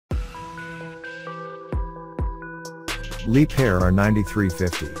Liebherr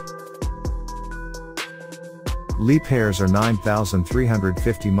R9350. Liebherr's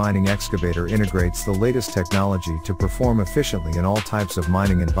R9350 mining excavator integrates the latest technology to perform efficiently in all types of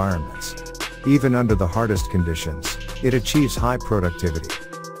mining environments. Even under the hardest conditions, it achieves high productivity.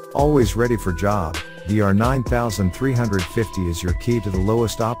 Always ready for job, the R9350 is your key to the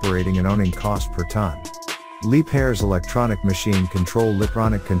lowest operating and owning cost per ton. Liebherr's electronic machine control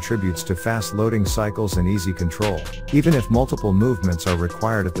electronic contributes to fast loading cycles and easy control, even if multiple movements are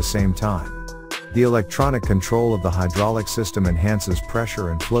required at the same time. The electronic control of the hydraulic system enhances pressure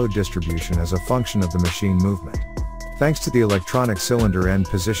and flow distribution as a function of the machine movement. Thanks to the electronic cylinder end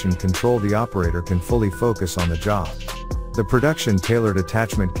position control, the operator can fully focus on the job. The production-tailored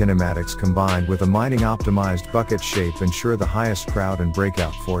attachment kinematics combined with a mining-optimized bucket shape ensure the highest crowd and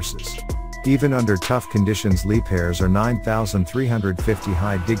breakout forces. Even under tough conditions, Liebherr's R9350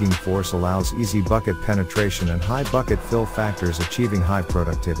 high digging force allows easy bucket penetration and high bucket fill factors, achieving high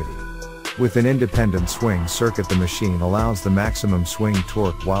productivity. With an independent swing circuit, the machine allows the maximum swing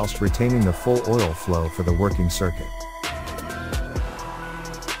torque whilst retaining the full oil flow for the working circuit.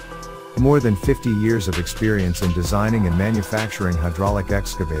 More than 50 years of experience in designing and manufacturing hydraulic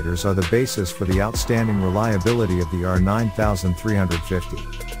excavators are the basis for the outstanding reliability of the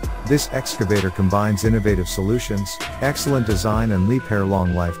R9350. This excavator combines innovative solutions, excellent design and Liebherr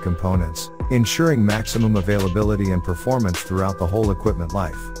long-life components, ensuring maximum availability and performance throughout the whole equipment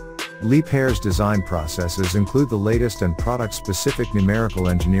life. Liebherr's design processes include the latest and product-specific numerical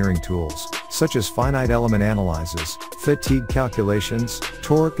engineering tools, such as finite element analyses, fatigue calculations,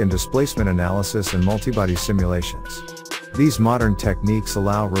 torque and displacement analysis and multibody simulations. These modern techniques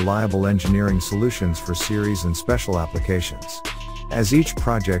allow reliable engineering solutions for series and special applications. As each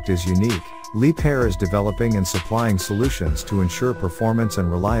project is unique, Liebherr is developing and supplying solutions to ensure performance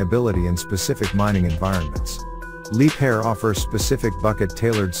and reliability in specific mining environments. Liebherr offers specific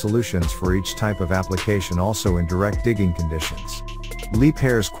bucket-tailored solutions for each type of application, also in direct digging conditions.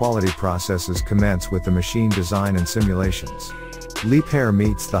 Liebherr's quality processes commence with the machine design and simulations. Liebherr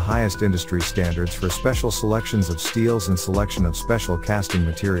meets the highest industry standards for special selections of steels and selection of special casting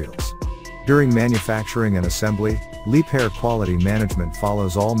materials. During manufacturing and assembly, Liebherr quality management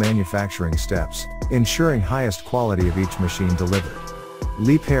follows all manufacturing steps, ensuring highest quality of each machine delivered.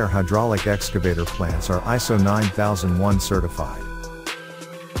 Liebherr hydraulic excavator plants are ISO 9001 certified.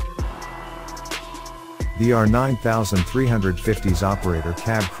 The R9350's operator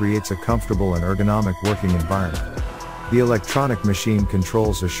cab creates a comfortable and ergonomic working environment. The electronic machine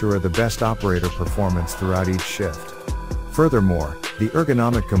controls assure the best operator performance throughout each shift. Furthermore, the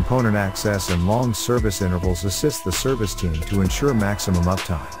ergonomic component access and long service intervals assist the service team to ensure maximum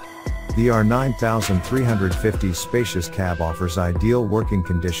uptime. The R9350's spacious cab offers ideal working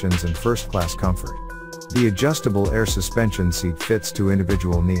conditions and first-class comfort. The adjustable air suspension seat fits to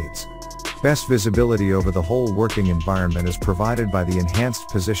individual needs. Best visibility over the whole working environment is provided by the enhanced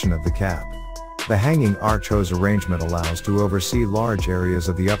position of the cab. The hanging arch hose arrangement allows to oversee large areas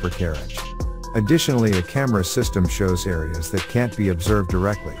of the upper carriage. Additionally, a camera system shows areas that can't be observed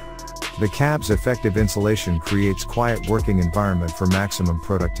directly. The cab's effective insulation creates quiet working environment for maximum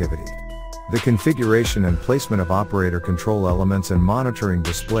productivity. The configuration and placement of operator control elements and monitoring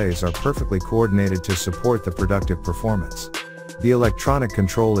displays are perfectly coordinated to support the productive performance. The electronic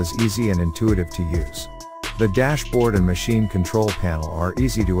control is easy and intuitive to use. The dashboard and machine control panel are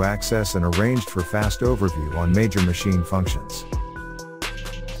easy to access and arranged for fast overview on major machine functions.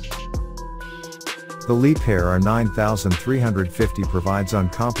 The Liebherr R9350 provides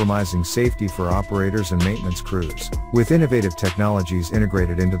uncompromising safety for operators and maintenance crews, with innovative technologies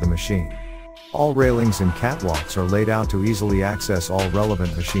integrated into the machine. All railings and catwalks are laid out to easily access all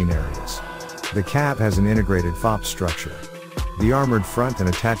relevant machine areas. The cab has an integrated FOP structure. The armored front and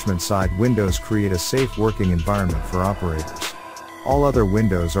attachment side windows create a safe working environment for operators. All other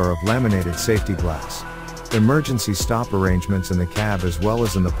windows are of laminated safety glass. Emergency stop arrangements in the cab as well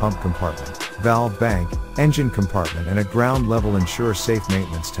as in the pump compartment, valve bank, engine compartment and at ground level ensure safe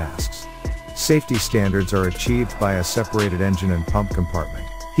maintenance tasks. Safety standards are achieved by a separated engine and pump compartment,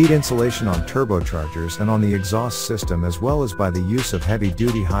 heat insulation on turbochargers and on the exhaust system, as well as by the use of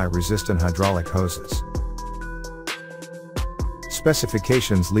heavy-duty high-resistant hydraulic hoses.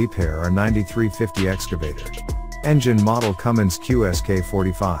 Specifications: Liebherr R9350 excavator. Engine model Cummins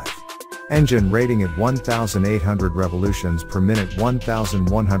QSK45. Engine rating at 1,800 revolutions per minute,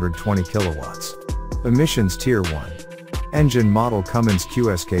 1,120 kilowatts. Emissions Tier 1. Engine model Cummins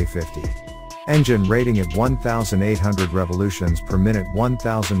QSK50. Engine rating at 1,800 revolutions per minute,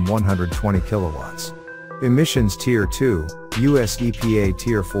 1,120 kilowatts. Emissions Tier 2, US EPA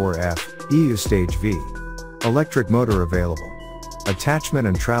Tier 4F, EU Stage V. Electric motor available. Attachment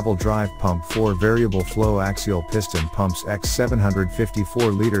and travel drive pump 4 variable flow axial piston pumps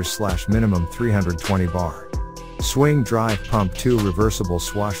X754 liters / minimum 320 bar. Swing drive pump 2 reversible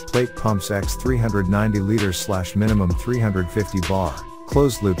swash plate pumps X390 liters / minimum 350 bar,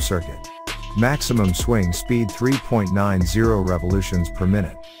 closed loop circuit. Maximum swing speed 3.90 revolutions per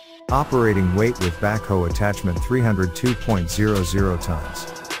minute. Operating weight with backhoe attachment 302.00 tons.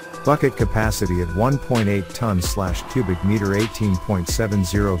 Bucket capacity at 1.8 tons / cubic meter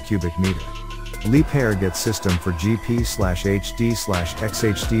 18.70 cubic meter. Liebherr GET system for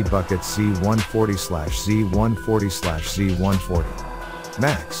GP/HD/XHD buckets Z140/Z140/Z140.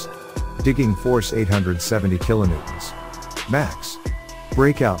 Max. Digging force 870 kilonewtons. Max.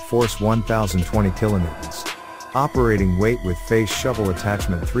 Breakout force 1020 kilonewtons. Operating weight with face shovel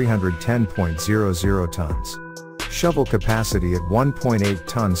attachment 310.00 tons. Shovel capacity at 1.8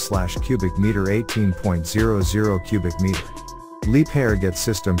 tons / cubic meter 18.00 cubic meter. Liebherr GET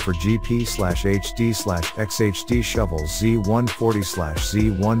system for GP/HD/XHD shovels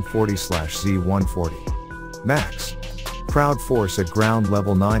Z140/Z140/Z140. Max. Crowd force at ground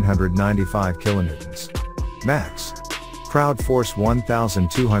level 995 kilonewtons. Max. Crowd force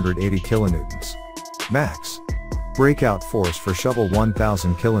 1280 kilonewtons. Max. Breakout force for shovel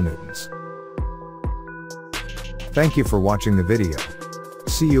 1000 kilonewtons. Thank you for watching the video.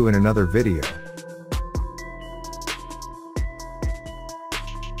 See you in another video.